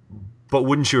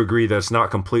wouldn't you agree that it's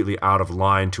not completely out of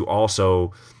line to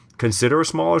also consider a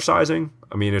smaller sizing?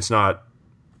 I mean, it's not,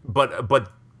 but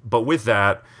with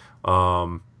that,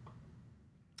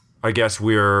 I guess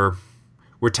we're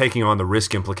taking on the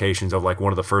risk implications of like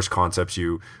one of the first concepts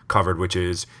you covered, which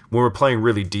is when we're playing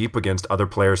really deep against other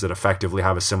players that effectively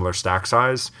have a similar stack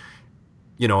size,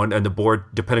 you know, and the board,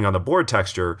 depending on the board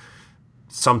texture,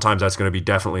 sometimes that's going to be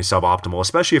definitely suboptimal,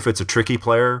 especially if it's a tricky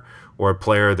player or a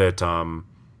player that,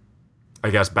 I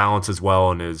guess, balances well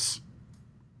and is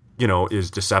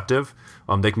deceptive.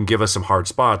 They can give us some hard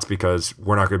spots because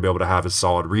we're not going to be able to have as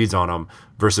solid reads on them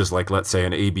versus, like, let's say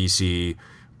an ABC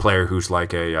player who's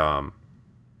like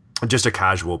just a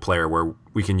casual player where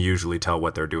we can usually tell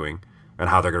what they're doing and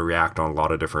how they're going to react on a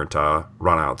lot of different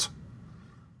runouts.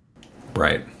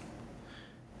 Right.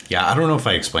 Yeah, I don't know if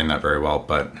I explained that very well,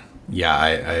 but yeah, I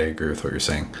agree with what you're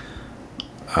saying.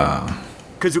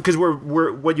 Because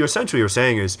we're what you essentially are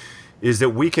saying is that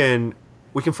we can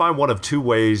find one of two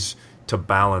ways to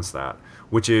balance that,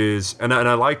 which is, and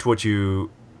I liked what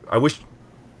I wish.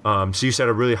 So you said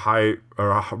a really high or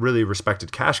a really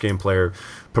respected cash game player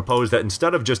proposed that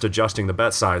instead of just adjusting the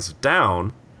bet size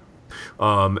down,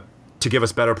 to give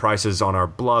us better prices on our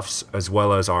bluffs as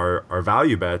well as our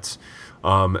value bets,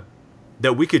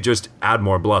 that we could just add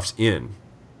more bluffs in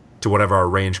to whatever our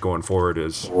range going forward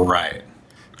is. Right.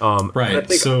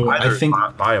 Right. I think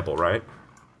viable, right?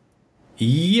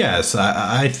 Yes.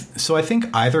 So I think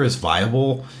either is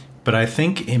viable, but I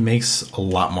think it makes a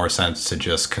lot more sense to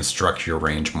just construct your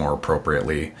range more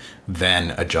appropriately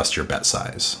than adjust your bet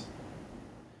size.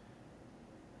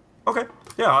 Okay.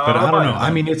 Yeah. But I don't know. I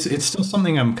mean, it's still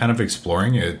something I'm kind of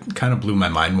exploring. It kind of blew my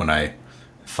mind when I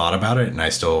thought about it, and I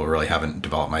still really haven't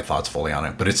developed my thoughts fully on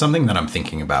it. But it's something that I'm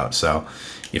thinking about. So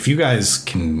if you guys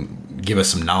can give us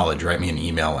some knowledge, write me an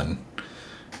email and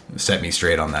set me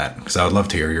straight on that, because I would love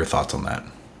to hear your thoughts on that.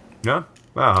 Yeah.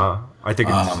 I think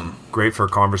it's great for a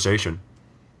conversation.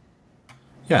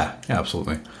 Yeah,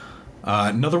 absolutely.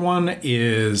 Another one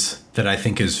is that I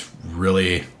think is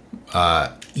really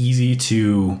easy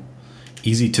to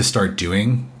start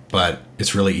doing, but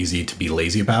it's really easy to be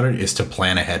lazy about it, is to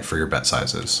plan ahead for your bet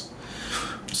sizes.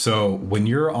 So when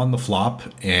you're on the flop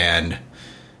and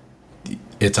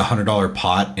it's $100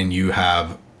 pot and you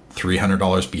have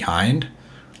 $300 behind,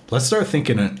 let's start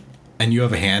thinking, and you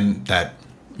have a hand that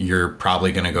you're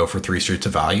probably going to go for 3 streets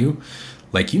of value.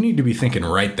 Like, you need to be thinking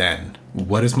right then,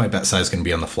 what is my bet size going to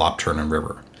be on the flop, turn, and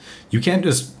river? You can't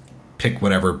just pick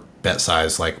whatever bet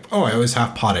size, like, oh, I always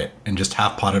half pot it, and just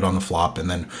half pot it on the flop and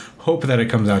then hope that it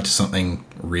comes out to something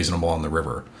reasonable on the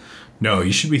river. No,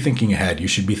 you should be thinking ahead. You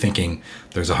should be thinking,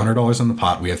 there's $100 in the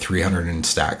pot, we have 300 in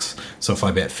stacks. So if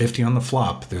I bet 50 on the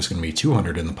flop, there's going to be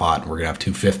 200 in the pot, and we're going to have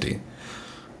 250.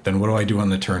 Then what do I do on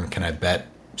the turn? Can I bet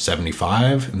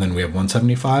 75 and then we have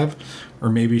 175? Or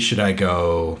maybe should I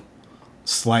go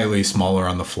slightly smaller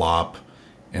on the flop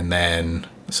and then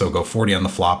so go 40 on the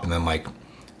flop and then like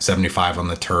 75 on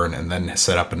the turn and then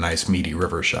set up a nice meaty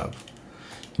river shove?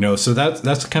 You know, so that's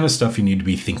the kind of stuff you need to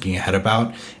be thinking ahead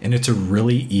about, and it's a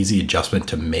really easy adjustment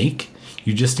to make.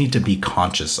 You just need to be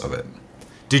conscious of it.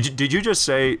 Did you just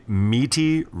say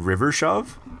meaty river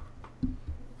shove?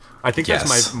 I think yes,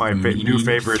 that's my new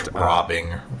favorite.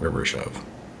 Throbbing river shove.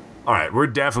 All right, we're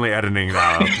definitely editing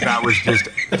that. That was just,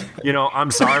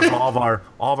 I'm sorry for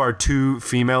all of our 2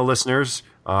 female listeners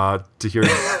to hear.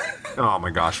 Oh my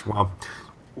gosh! Well,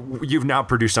 you've now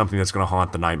produced something that's going to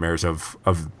haunt the nightmares of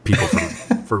people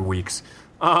for weeks.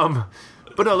 But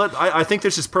no, I think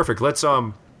this is perfect. Let's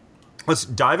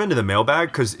dive into the mailbag,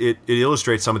 because it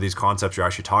illustrates some of these concepts you're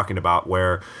actually talking about.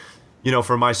 Where,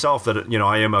 for myself, that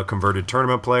I am a converted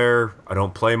tournament player. I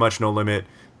don't play much no limit.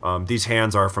 These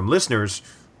hands are from listeners.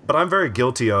 But I'm very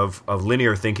guilty of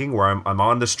linear thinking, where I'm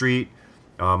on the street,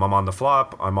 I'm on the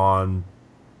flop, I'm on,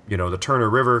 the turn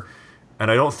or river, and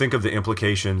I don't think of the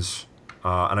implications,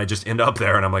 and I just end up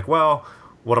there, and I'm like, well,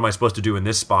 what am I supposed to do in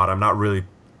this spot? I'm not really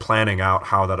planning out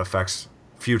how that affects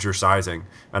future sizing.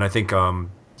 And I think, do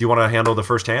you want to handle the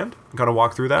first hand and kind of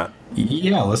walk through that?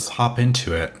 Yeah, let's hop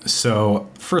into it.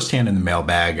 So first hand in the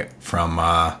mailbag from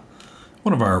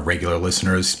one of our regular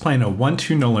listeners. He's playing a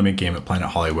 1-2 no limit game at Planet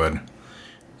Hollywood.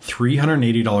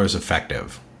 $380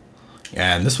 effective.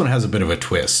 And this one has a bit of a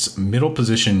twist. Middle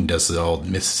position does the old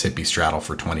Mississippi straddle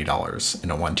for $20 in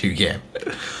a 1-2 game.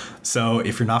 So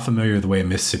if you're not familiar with the way a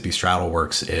Mississippi straddle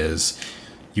works, is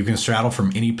you can straddle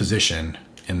from any position,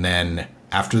 and then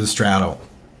after the straddle,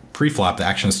 pre-flop, the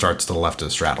action starts to the left of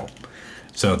the straddle.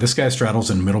 So this guy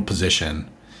straddles in middle position,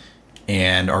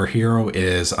 and our hero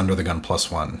is under the gun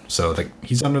 +1. So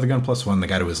he's under the gun +1, the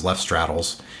guy to his left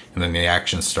straddles, and then the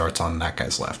action starts on that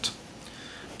guy's left.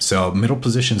 So middle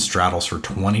position straddles for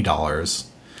 $20,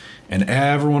 and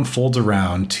everyone folds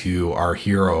around to our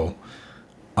hero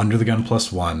under the gun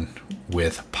 +1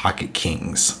 with pocket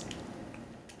kings.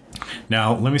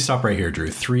 Now, let me stop right here,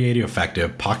 Drew. 380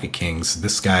 effective, pocket kings.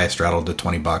 This guy straddled to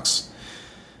 $20.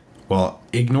 Well,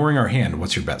 ignoring our hand,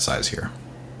 what's your bet size here?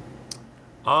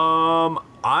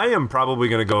 I am probably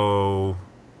going to go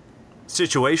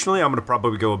situationally. I'm going to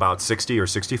probably go about 60 or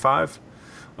 65.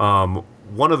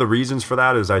 One of the reasons for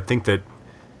that is I think kind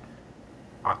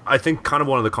of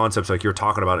one of the concepts like you're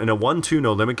talking about in a 1-2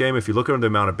 no limit game, if you look at the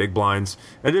amount of big blinds,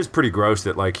 it is pretty gross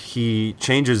that like he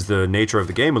changes the nature of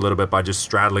the game a little bit by just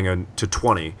straddling to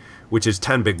 20, which is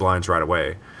 10 big blinds right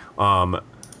away. But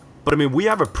I mean, we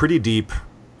have a pretty deep,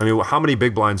 how many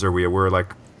big blinds are we? We're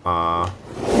like,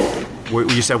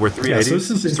 you said we're 380. Yeah, so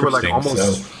this is interesting. So we're like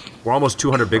almost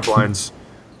 200 big blinds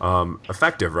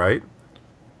effective, right?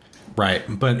 Right,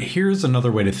 but here's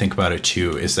another way to think about it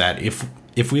too, is that if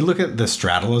we look at the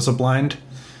straddle as a blind,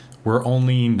 we're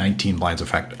only 19 blinds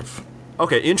effective.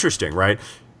 Okay, interesting, right?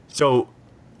 So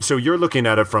you're looking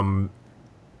at it from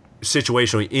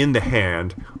situationally in the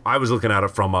hand. I was looking at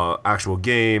it from a actual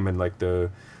game and like the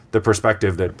the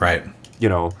perspective that, Right. you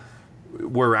know,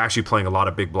 we're actually playing a lot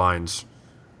of big blinds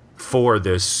for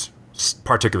this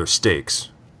particular stakes,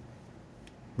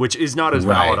 which is not as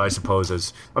valid, I suppose,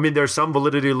 as, I mean, there's some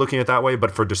validity looking at it that way,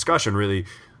 but for discussion, really,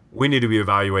 we need to be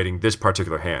evaluating this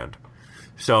particular hand.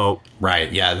 So,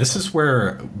 right, yeah, this is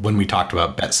where, when we talked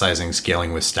about bet sizing,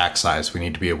 scaling with stack size, we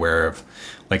need to be aware of,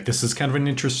 like, this is kind of an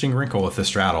interesting wrinkle with the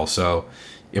straddle. So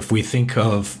if we think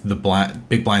of the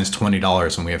big blind's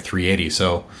 $20 and we have 380,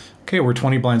 so, okay, we're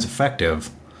 20 blinds effective.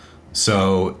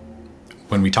 So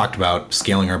when we talked about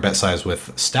scaling our bet size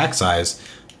with stack size,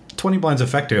 20 blinds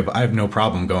effective, I have no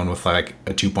problem going with like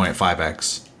a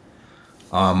 2.5x.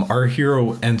 Our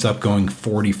hero ends up going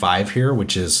 45 here,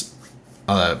 which is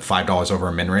 $5 over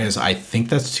a min raise. I think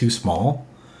that's too small,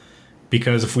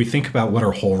 because if we think about what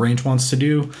our whole range wants to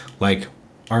do, like,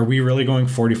 are we really going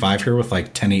 45 here with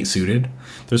like 10-8 suited?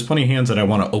 There's plenty of hands that I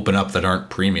want to open up that aren't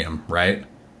premium, right?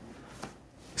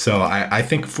 So I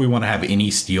think if we want to have any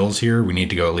steals here, we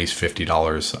need to go at least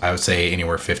 $50. I would say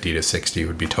anywhere 50 to 60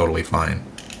 would be totally fine.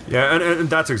 Yeah, and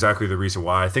that's exactly the reason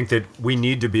why I think that we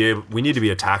need to be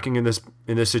attacking in this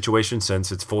situation,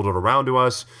 since it's folded around to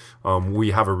us.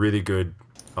 We have a really good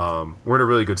we're in a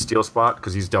really good steal spot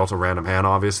because he's dealt a random hand,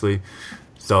 obviously.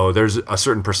 So there's a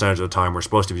certain percentage of the time we're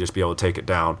supposed to just be able to take it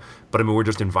down. But I mean, we're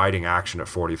just inviting action at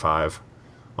 45.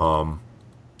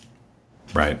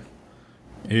 Right.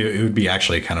 It would be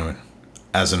actually kind of,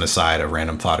 as an aside, a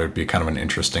random thought, it would be kind of an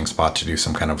interesting spot to do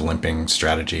some kind of limping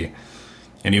strategy.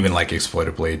 And even like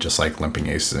exploitably, just like limping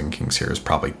aces and kings here is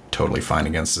probably totally fine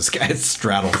against this guy's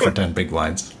straddle for 10 big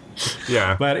blinds.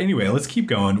 Yeah. But anyway, let's keep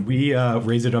going. We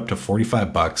raise it up to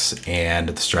 $45 and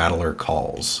the straddler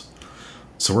calls.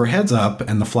 So we're heads up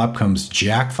and the flop comes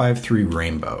Jack 5-3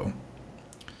 rainbow.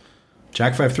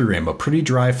 Jack 5-3 rainbow, pretty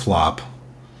dry flop.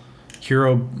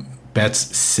 Hero bets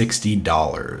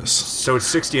 $60. So it's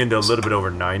 60 into a little bit over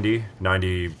 90. I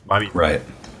mean, right.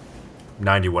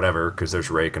 90 whatever, because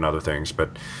there's rake and other things,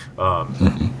 but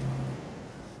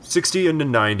 60 into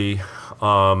 90.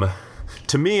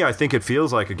 To me, I think it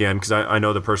feels like, again, because I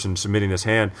know the person submitting this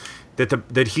hand,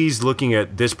 that he's looking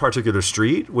at this particular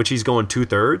street, which he's going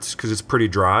 2/3 because it's pretty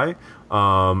dry,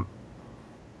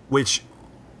 which,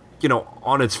 you know,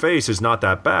 on its face is not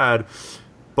that bad.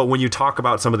 But when you talk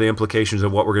about some of the implications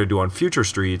of what we're going to do on future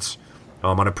streets,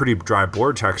 on a pretty dry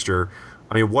board texture,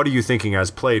 I mean, what are you thinking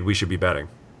as played we should be betting,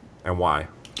 and why?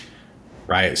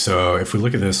 Right. So if we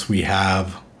look at this, we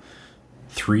have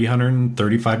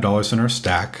 $335 in our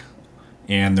stack,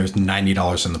 and there's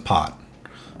 $90 in the pot.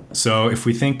 So if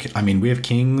we think, I mean, we have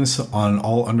kings on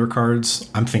all undercards.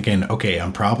 I'm thinking, okay,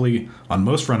 I'm probably, on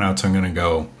most runouts, I'm going to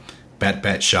go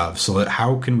bet, shove. So that,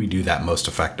 how can we do that most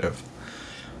effective?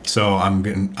 So I'm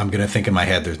gonna think in my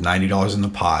head, there's $90 in the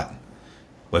pot.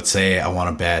 Let's say I want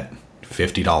to bet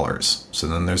 $50. So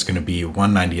then there's going to be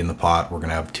 $190 in the pot. We're going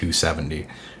to have $270,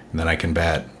 and then I can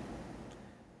bet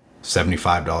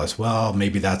 $75. Well,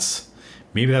 maybe that's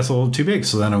a little too big.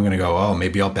 So then I'm going to go, oh,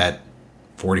 maybe I'll bet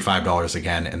 $45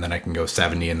 again, and then I can go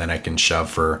 70, and then I can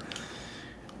shove for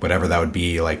whatever that would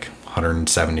be, like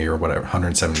 170 or whatever,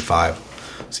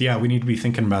 175. So yeah, we need to be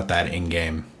thinking about that in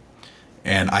game.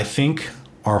 And I think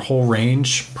our whole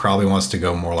range probably wants to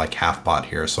go more like half pot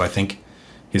here. So I think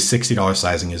his $60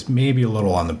 sizing is maybe a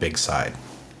little on the big side.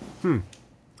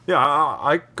 Yeah,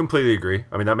 I completely agree.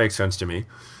 I mean, that makes sense to me.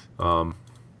 All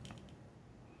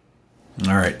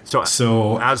right.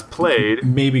 So as played,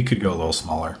 maybe could go a little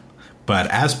smaller. But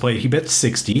as played, he bet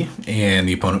 60, and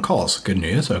the opponent calls. Good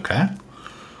news. Okay.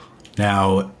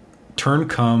 Now, turn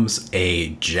comes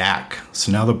a jack.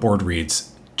 So now the board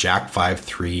reads Jack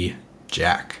 5-3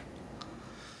 Jack.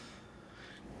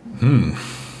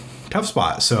 Tough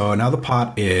spot. So now the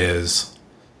pot is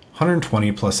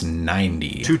 120 plus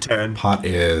 90. 210. Pot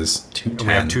is 210.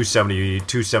 We have 270,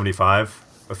 275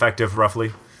 effective,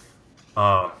 roughly.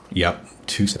 Yep,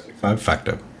 275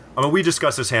 effective. I mean, we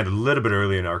discussed this hand a little bit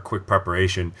earlier in our quick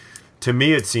preparation. To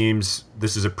me, it seems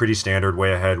this is a pretty standard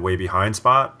way ahead, way behind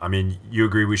spot. I mean, you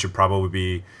agree we should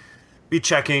probably be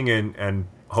checking and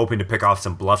hoping to pick off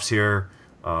some bluffs here.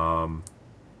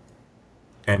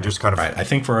 And just kind of... Right. I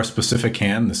think for our specific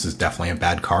hand, this is definitely a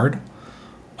bad card.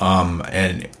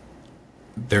 And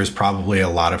there's probably a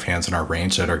lot of hands in our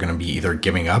range that are going to be either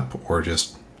giving up or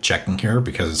just checking here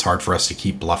because it's hard for us to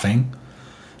keep bluffing.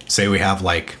 Say we have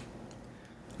like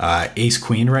ace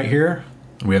queen right here.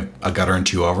 We have a gutter and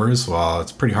 2 overs. Well,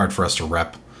 it's pretty hard for us to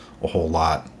rep a whole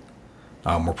lot.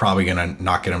 We're probably going to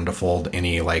not get him to fold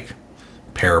any like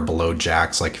pair below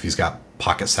jacks. Like if he's got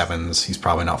pocket 7s, he's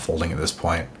probably not folding at this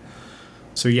point.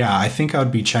 So yeah, I think I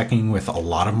would be checking with a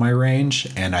lot of my range,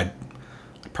 and I'd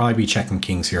probably be checking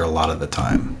kings here a lot of the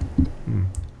time.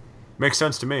 Makes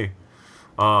sense to me.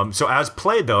 So as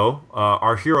played, though,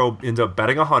 our hero ends up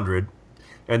betting 100,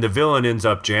 and the villain ends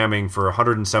up jamming for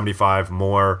 175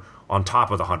 more on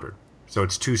top of the 100. So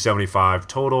it's 275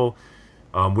 total.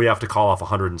 We have to call off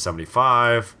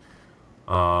 175.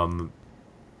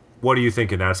 What do you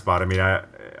think in that spot? I mean,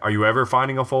 are you ever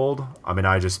finding a fold? I mean,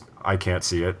 I can't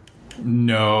see it.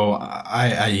 No,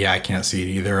 I can't see it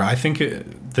either. I think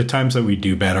the times that we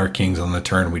do bet our kings on the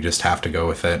turn, we just have to go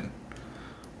with it.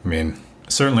 I mean,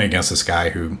 certainly against this guy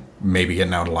who may be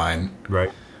getting out of line. Right.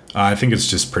 I think it's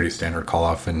just pretty standard call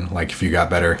off, and like if you got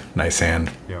better, nice hand.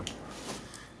 Yep.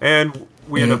 And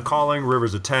we end up calling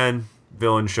rivers of 10.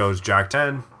 Villain shows jack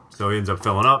 10, so he ends up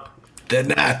filling up. The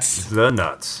nuts.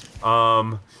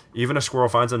 Even a squirrel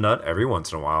finds a nut every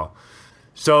once in a while.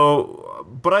 So,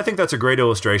 but I think that's a great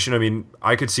illustration. I mean,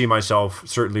 I could see myself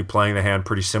certainly playing the hand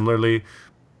pretty similarly,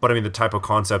 but I mean, the type of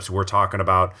concepts we're talking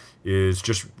about is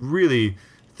just really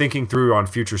thinking through on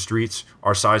future streets,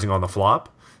 our sizing on the flop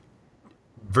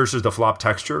versus the flop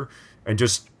texture, and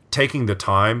just taking the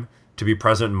time to be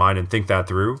present in mind and think that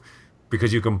through,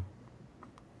 because you can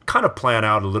kind of plan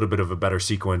out a little bit of a better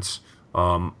sequence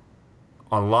on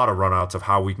a lot of runouts of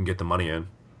how we can get the money in.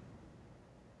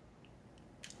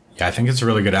 Yeah, I think it's a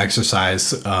really good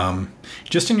exercise.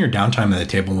 Just in your downtime at the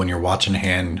table when you're watching a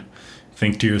hand,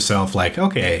 think to yourself like,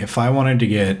 okay, if I wanted to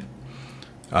get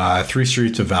 3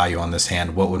 streets of value on this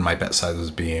hand, what would my bet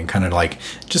sizes be? And kind of like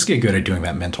just get good at doing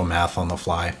that mental math on the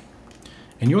fly,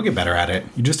 and you'll get better at it.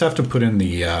 You just have to put in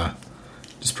the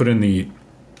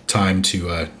time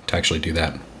to actually do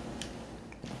that.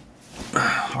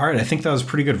 All right, I think that was a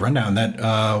pretty good rundown. That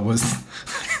was.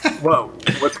 Whoa,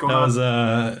 what's going on?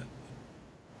 That was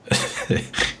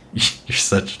You're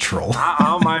such a troll.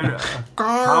 How am I?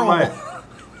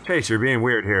 Chase, you're being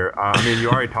weird here. I mean, you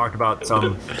already talked about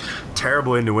some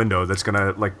terrible innuendo that's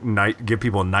gonna give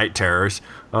people night terrors.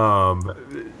 You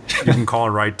can call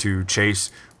and write to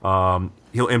Chase.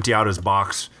 He'll empty out his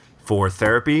box for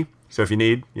therapy. So if you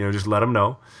need, just let him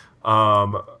know.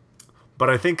 But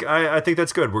I think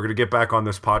that's good. We're gonna get back on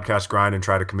this podcast grind and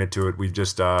try to commit to it. We've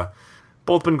just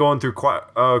both been going through quite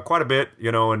a bit,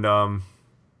 and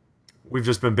we've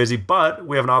just been busy. But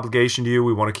we have an obligation to you.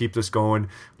 We want to keep this going a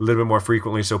little bit more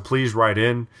frequently. So please write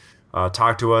in,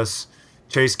 talk to us.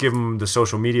 Chase, give them the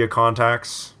social media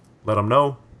contacts. Let them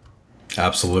know.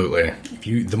 Absolutely.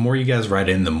 The more you guys write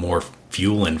in, the more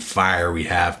fuel and fire we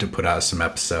have to put out some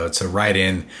episodes. So write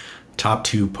in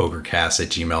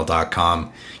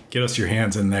top2pokercast@gmail.com. Get us your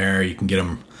hands in there. You can get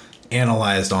them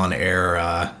analyzed on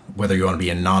air, whether you want to be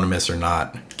anonymous or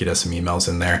not. Get us some emails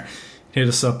in there. Hit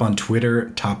us up on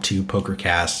Twitter,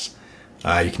 top2pokercast.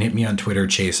 You can hit me on Twitter,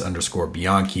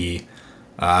 Chase_Bianchi.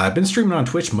 I've been streaming on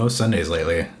Twitch most Sundays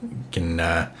lately. You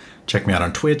can check me out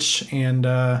on Twitch, and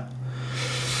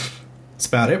that's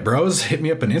about it, bros. Hit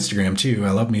me up on Instagram too.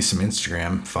 I love me some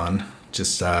Instagram fun.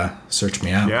 Just search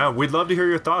me out. Yeah, we'd love to hear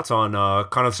your thoughts on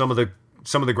kind of some of the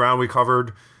ground we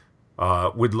covered.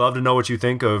 We'd love to know what you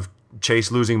think of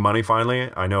Chase losing money finally.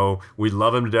 I know we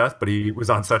love him to death, but he was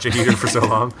on such a heater for so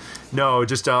long. No,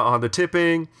 just on the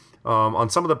tipping, on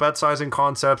some of the bet sizing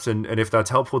concepts, and if that's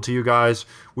helpful to you guys,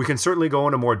 we can certainly go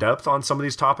into more depth on some of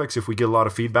these topics if we get a lot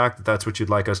of feedback that that's what you'd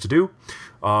like us to do.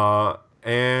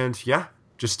 And yeah,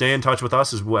 just stay in touch with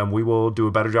us, and we will do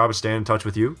a better job of staying in touch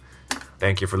with you.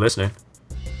 Thank you for listening.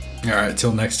 All right,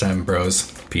 till next time,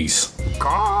 bros. Peace.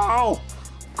 Carl!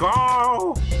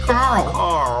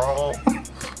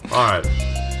 All right.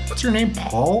 What's your name,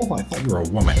 Paul? I thought you were a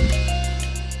woman.